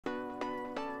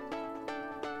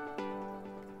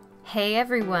Hey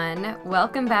everyone,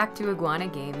 welcome back to Iguana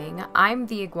Gaming. I'm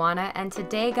the Iguana, and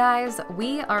today guys,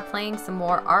 we are playing some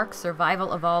more ARK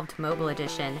Survival Evolved Mobile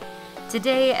Edition.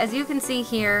 Today, as you can see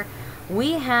here,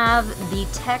 we have the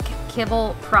TEK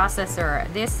KIBBLE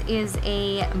processor. This is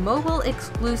a mobile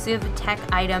exclusive tech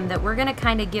item that we're going to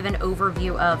kind of give an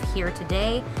overview of here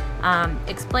today,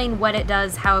 explain what it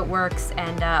does, how it works,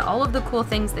 and all of the cool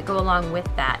things that go along with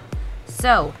that.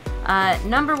 So,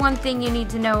 number one thing you need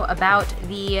to know about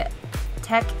the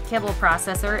TEK KIBBLE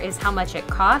processor is how much it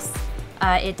costs.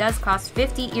 It does cost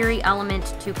 50 EERIE element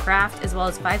to craft, as well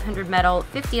as 500 metal,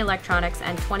 50 electronics,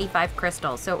 and 25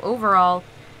 crystal. So overall,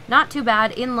 not too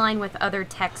bad, in line with other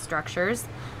tech structures.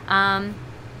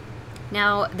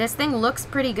 Now, this thing looks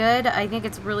pretty good. I think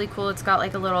it's really cool. It's got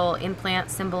like a little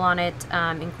implant symbol on it,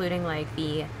 including like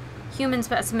the human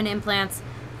specimen implants,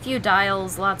 few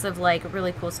dials, lots of like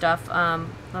really cool stuff.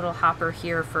 Little hopper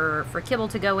here for kibble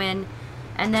to go in.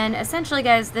 And then essentially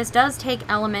guys, this does take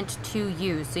element to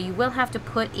use, so you will have to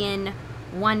put in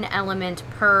one element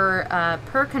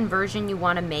per conversion you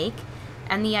want to make.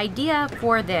 And the idea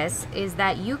for this is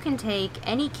that you can take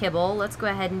any kibble, let's go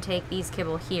ahead and take these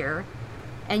kibble here,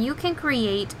 and you can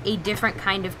create a different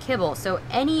kind of kibble. So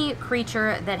any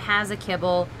creature that has a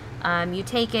kibble, you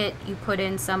take it, you put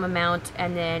in some amount,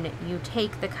 and then you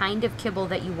take the kind of kibble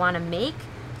that you want to make.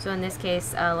 So in this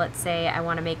case, let's say I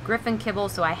want to make griffin kibble.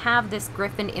 So I have this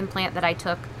griffin implant that I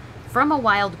took from a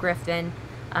wild griffin.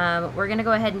 We're going to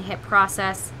go ahead and hit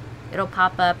process. It'll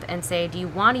pop up and say, do you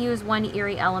want to use one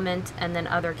EERIE element and then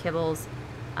other kibbles?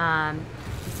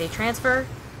 You say transfer,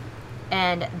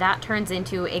 and that turns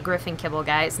into a griffin kibble,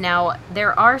 guys. Now,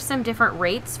 there are some different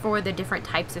rates for the different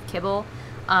types of kibble.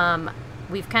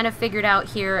 We've kind of figured out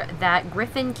here that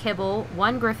griffin kibble,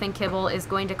 one griffin kibble is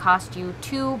going to cost you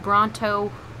 2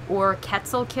 Bronto or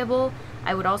Quetzal kibble.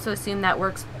 I would also assume that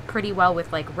works pretty well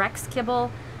with like Rex kibble.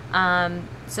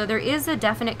 So there is a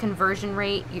definite conversion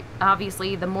rate.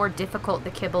 Obviously, the more difficult the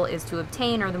kibble is to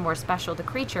obtain, or the more special the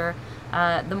creature,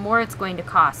 the more it's going to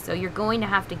cost. So you're going to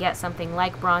have to get something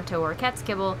like Bronto or Quetzal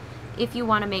kibble if you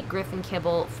want to make griffin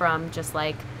kibble from just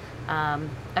like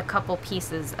a couple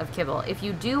pieces of kibble. If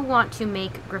you do want to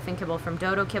make griffin kibble from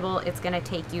dodo kibble, it's going to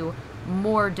take you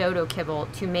more dodo kibble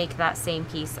to make that same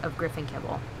piece of griffin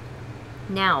kibble.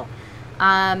 Now,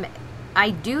 I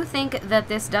do think that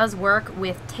this does work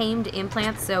with tamed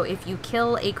implants. So if you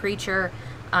kill a creature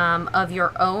of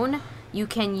your own, you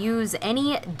can use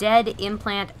any dead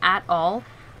implant at all.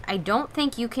 I don't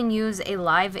think you can use a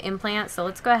live implant, so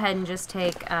let's go ahead and just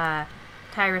take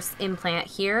Tyrus implant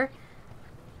here,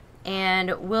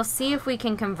 and we'll see if we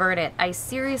can convert it. I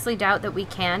seriously doubt that we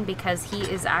can, because he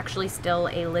is actually still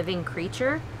a living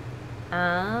creature.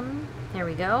 There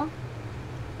we go.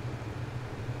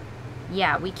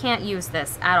 Yeah, we can't use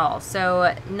this at all.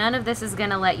 So none of this is going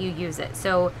to let you use it.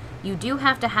 So you do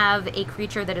have to have a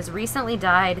creature that has recently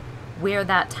died where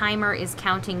that timer is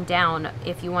counting down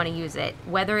if you want to use it.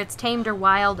 Whether it's tamed or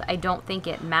wild, I don't think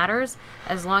it matters,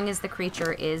 as long as the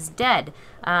creature is dead.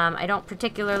 I don't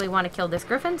particularly want to kill this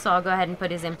griffin, so I'll go ahead and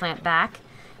put his implant back.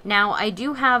 Now, I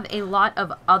do have a lot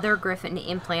of other griffin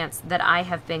implants that I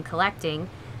have been collecting,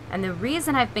 and the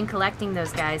reason I've been collecting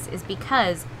those guys is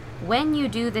because when you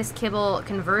do this kibble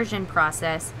conversion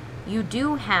process, you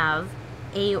do have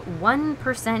a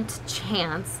 1%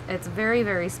 chance, it's very,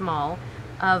 very small,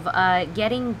 of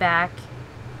getting back,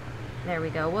 there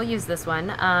we go, we'll use this one.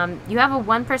 You have a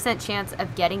 1% chance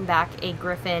of getting back a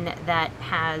griffin that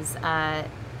has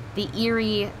the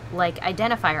EERIE like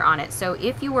identifier on it. So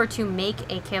if you were to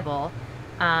make a kibble,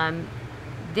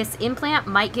 this implant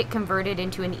might get converted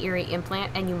into an EERIE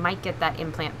implant, and you might get that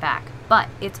implant back, but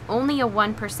it's only a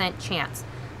 1% chance.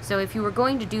 So if you were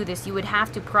going to do this, you would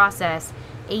have to process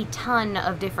a ton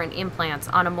of different implants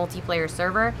on a multiplayer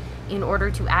server in order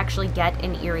to actually get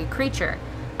an EERIE creature.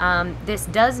 This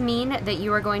does mean that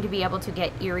you are going to be able to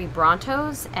get EERIE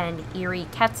Brontos and EERIE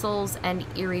Quetzals and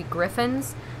EERIE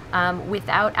Griffins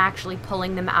without actually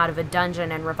pulling them out of a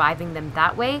dungeon and reviving them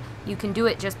that way. You can do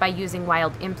it just by using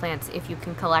wild implants if you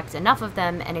can collect enough of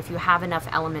them and if you have enough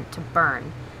element to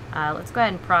burn. Let's go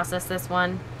ahead and process this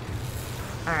one.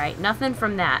 Alright, nothing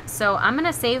from that. So I'm going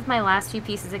to save my last few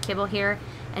pieces of kibble here,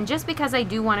 and just because I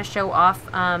do want to show off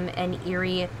an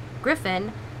EERIE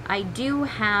Griffin, I do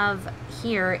have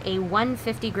here a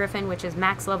 150 Griffin, which is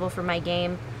max level for my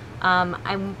game.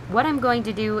 What I'm going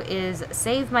to do is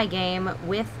save my game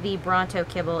with the Bronto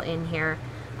kibble in here,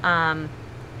 and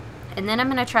then I'm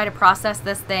going to try to process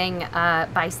this thing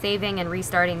by saving and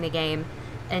restarting the game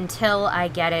until I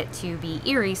get it to be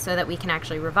EERIE, so that we can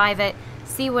actually revive it,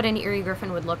 see what an EERIE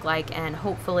Griffin would look like, and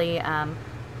hopefully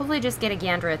just get a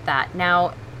gander at that.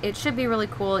 Now, it should be really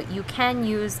cool. You can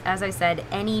use, as I said,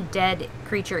 any dead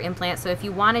creature implant. So if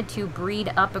you wanted to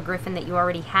breed up a griffin that you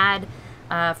already had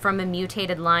from a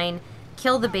mutated line,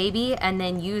 kill the baby and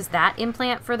then use that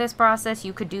implant for this process,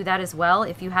 you could do that as well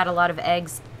if you had a lot of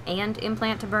eggs and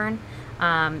implant to burn.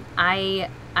 I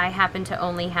happen to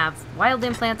only have wild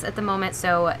implants at the moment,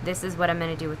 so this is what I'm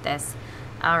going to do with this.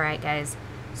 Alright guys,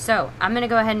 so I'm going to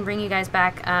go ahead and bring you guys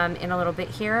back in a little bit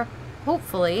here,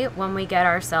 hopefully when we get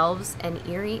ourselves an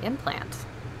EERIE implant.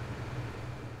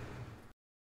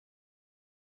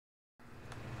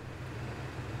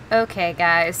 Okay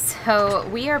guys, so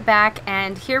we are back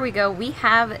and here we go. We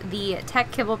have the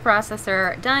TEK KIBBLE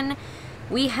processor done.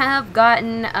 We have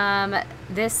gotten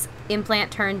this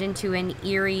implant turned into an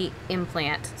EERIE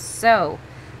implant. So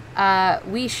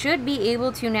we should be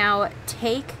able to now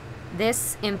take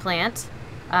this implant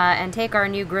and take our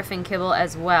new griffin kibble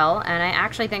as well. And I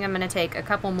actually think I'm going to take a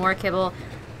couple more kibble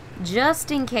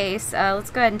just in case.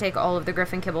 Let's go ahead and take all of the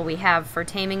griffin kibble we have for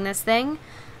taming this thing.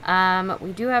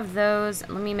 We do have those.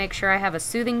 Let me make sure I have a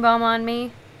soothing balm on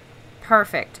me.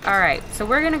 Perfect. Alright, so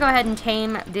we're going to go ahead and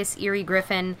tame this EERIE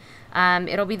griffin.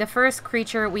 It'll be the first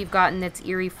creature we've gotten that's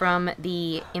EERIE from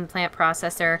the implant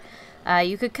processor.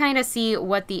 You could kind of see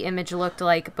what the image looked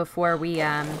like before we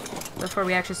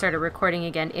actually started recording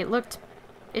again.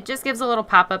 It just gives a little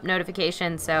pop-up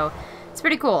notification, so it's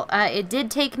pretty cool. It did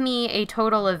take me a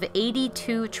total of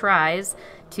 82 tries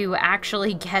to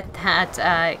actually get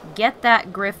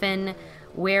that griffin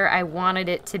where I wanted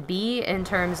it to be in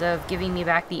terms of giving me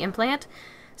back the implant.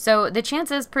 So the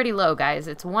chance is pretty low, guys.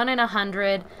 It's 1 in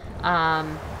 100.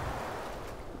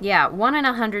 Yeah, 1 in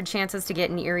 100 chances to get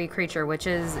an EERIE creature, which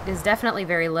is definitely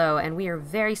very low, and we are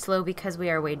very slow because we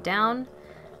are way down.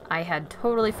 I had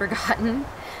totally forgotten,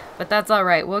 but that's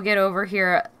alright. We'll get over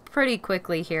here pretty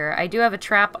quickly here. I do have a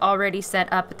trap already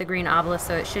set up at the green obelisk,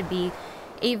 so it should be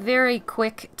a very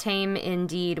quick tame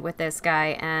indeed with this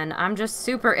guy, and I'm just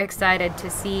super excited to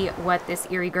see what this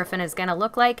EERIE griffin is going to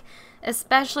look like,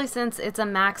 especially since it's a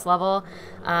max level.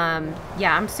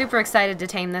 Yeah, I'm super excited to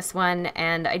tame this one,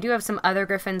 and I do have some other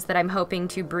griffins that I'm hoping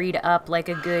to breed up like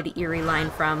a good EERIE line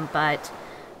from, but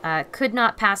could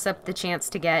not pass up the chance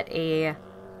to get a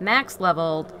max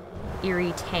leveled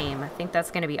EERIE tame. I think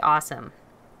that's going to be awesome.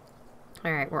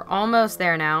 Alright, we're almost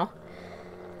there now.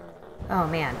 Oh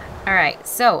man. Alright,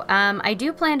 so I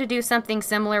do plan to do something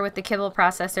similar with the kibble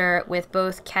processor with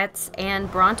both Kets and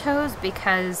Brontos,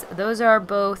 because those are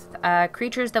both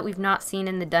creatures that we've not seen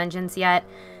in the dungeons yet.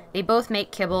 They both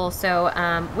make kibble, so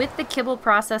with the kibble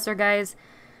processor, guys,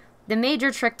 the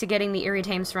major trick to getting the EERIE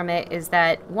tames from it is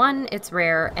that, 1, it's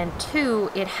rare, and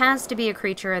 2, it has to be a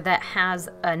creature that has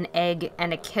an egg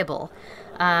and a kibble.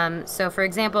 So for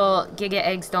example, Giga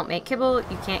eggs don't make kibble,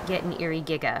 you can't get an EERIE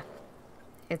Giga.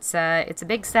 It's a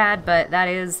big sad, but that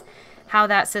is how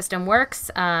that system works,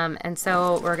 and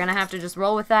so we're gonna have to just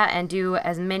roll with that and do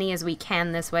as many as we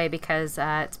can this way, because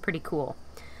it's pretty cool.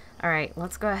 Alright,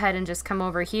 let's go ahead and just come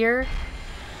over here,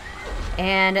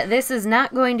 and this is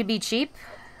not going to be cheap.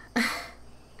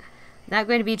 Not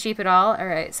going to be cheap at all.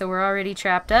 Alright, so we're already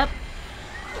trapped up.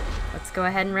 Let's go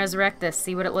ahead and resurrect this,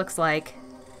 see what it looks like.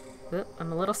 Oop,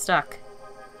 I'm a little stuck.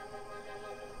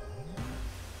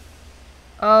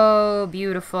 Oh,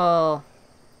 beautiful.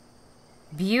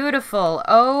 Beautiful.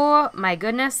 Oh my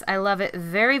goodness, I love it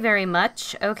very, very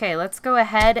much. Okay, let's go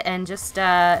ahead and just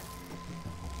tame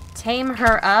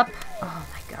her up. Oh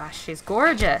my gosh, she's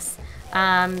gorgeous.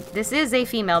 This is a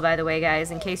female, by the way,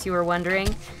 guys, in case you were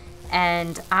wondering.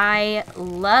 And I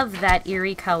love that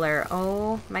EERIE color.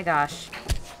 Oh my gosh.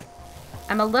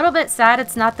 I'm a little bit sad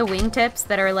it's not the wingtips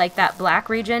that are like that black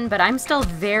region, but I'm still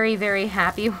very, very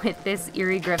happy with this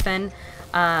EERIE griffin.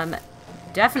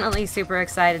 Definitely super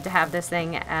excited to have this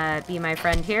thing be my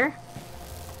friend here.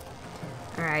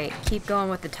 Alright, keep going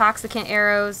with the toxicant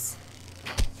arrows.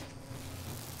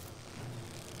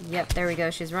 Yep, there we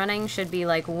go. She's running. Should be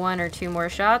like 1 or 2 more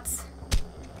shots.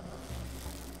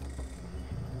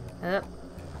 Up.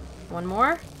 1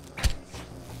 more.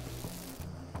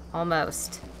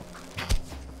 Almost.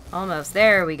 Almost.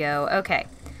 There we go. Okay.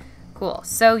 Cool.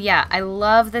 So yeah, I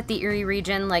love that the EERIE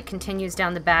region like continues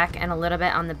down the back and a little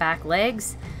bit on the back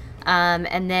legs.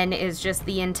 And then is just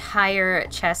the entire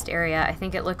chest area. I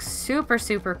think it looks super,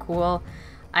 super cool.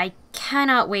 I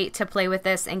cannot wait to play with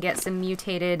this and get some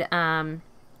mutated,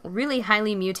 really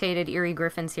highly mutated EERIE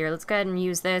griffins here. Let's go ahead and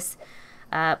use this.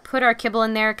 Put our kibble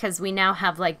in there, because we now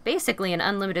have like basically an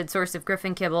unlimited source of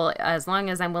griffin kibble. As long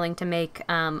as I'm willing to make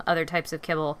other types of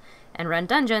kibble and run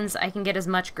dungeons, I can get as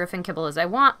much griffin kibble as I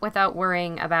want without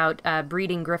worrying about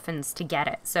breeding griffins to get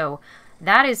it. So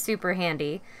that is super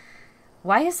handy.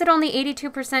 Why is it only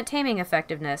 82% taming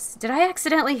effectiveness? Did I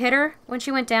accidentally hit her when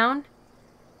she went down?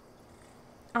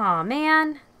 Aw,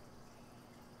 man.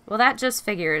 Well, that just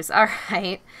figures.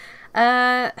 Alright.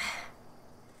 That's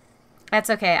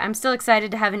okay. I'm still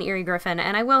excited to have an EERIE Griffin,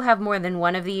 and I will have more than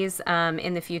one of these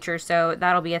in the future, so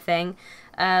that'll be a thing.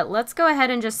 Let's go ahead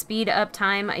and just speed up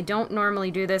time. I don't normally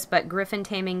do this, but Griffin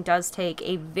taming does take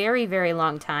a very, very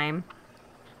long time.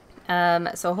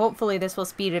 So hopefully this will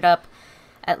speed it up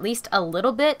at least a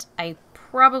little bit. I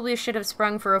probably should have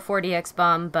sprung for a 4DX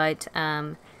bomb, but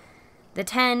the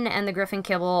 10 and the Griffin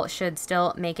Kibble should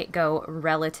still make it go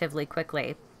relatively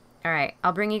quickly. Alright,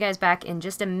 I'll bring you guys back in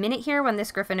just a minute here when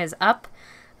this Griffin is up,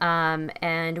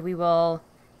 and we will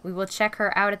check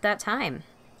her out at that time.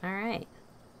 Alright.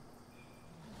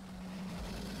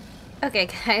 Okay,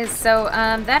 guys, so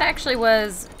that actually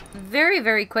was very,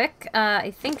 very quick.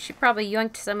 I think she probably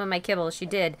yoinked some of my kibble. She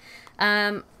did.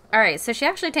 Alright, so she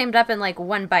actually tamed up in like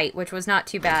one bite, which was not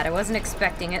too bad. I wasn't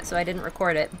expecting it, so I didn't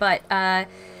record it, but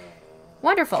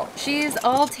wonderful. She's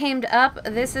all tamed up.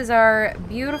 This is our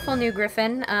beautiful new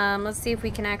Griffin. Let's see if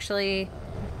we can actually...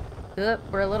 Oop,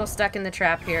 we're a little stuck in the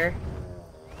trap here.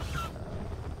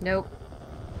 Nope.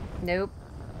 Nope.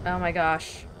 Oh my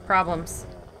gosh. Problems.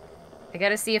 I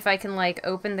gotta see if I can, like,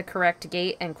 open the correct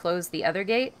gate and close the other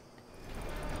gate.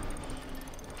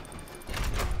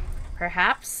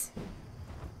 Perhaps?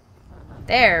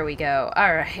 There we go.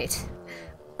 Alright.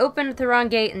 Opened the wrong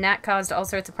gate, and that caused all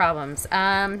sorts of problems.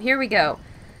 Here we go.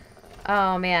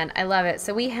 Oh, man. I love it.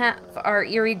 So we have our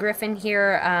EERIE Griffin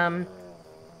here.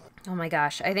 Oh, my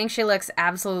gosh. I think she looks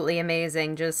absolutely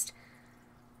amazing. Just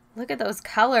look at those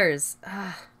colors.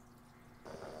 Ugh.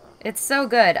 It's so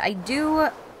good. I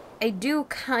do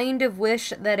kind of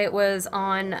wish that it was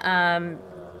on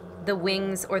the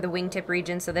wings or the wingtip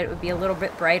region so that it would be a little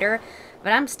bit brighter.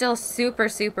 But I'm still super,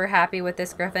 super happy with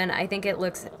this Griffin. I think it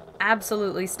looks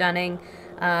absolutely stunning.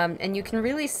 And you can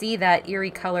really see that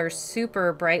EERIE color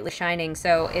super brightly shining.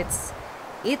 So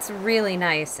it's really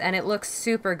nice. And it looks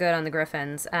super good on the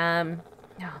Griffins. Oh,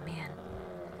 man.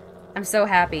 I'm so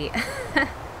happy.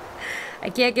 I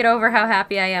can't get over how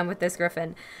happy I am with this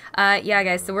Griffin. Yeah,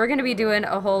 guys, so we're going to be doing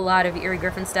a whole lot of EERIE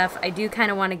Griffin stuff. I do kind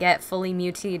of want to get fully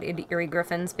mutated EERIE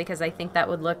Griffins because I think that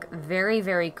would look very,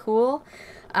 very cool.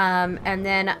 And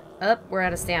then, oh, we're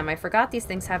out of stam. I forgot these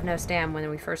things have no stam when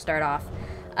we first start off.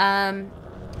 And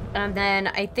then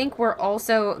I think we're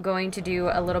also going to do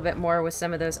a little bit more with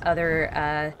some of those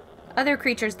other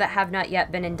creatures that have not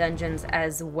yet been in dungeons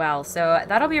as well. So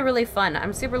that'll be really fun.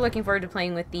 I'm super looking forward to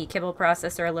playing with the kibble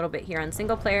processor a little bit here on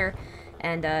single player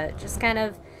and just kind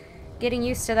of getting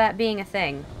used to that being a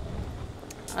thing.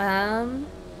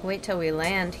 Wait till we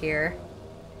land here.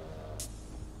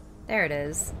 There it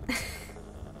is.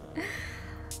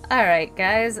 Alright,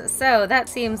 guys, so that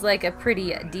seems like a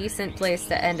pretty decent place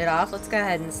to end it off. Let's go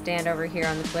ahead and stand over here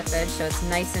on the cliff edge so it's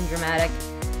nice and dramatic.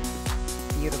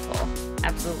 Beautiful.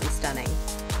 Absolutely stunning.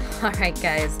 Alright,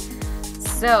 guys.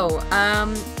 So,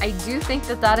 I do think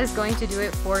that that is going to do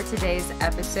it for today's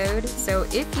episode. So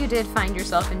if you did find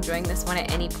yourself enjoying this one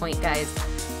at any point, guys,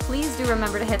 please do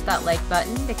remember to hit that like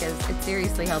button because it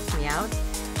seriously helps me out.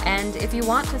 And if you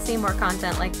want to see more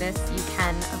content like this, you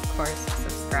can, of course,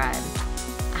 subscribe.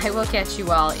 I will catch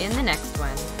you all in the next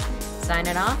one.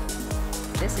 Signing off,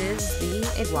 this is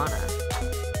the Iguana.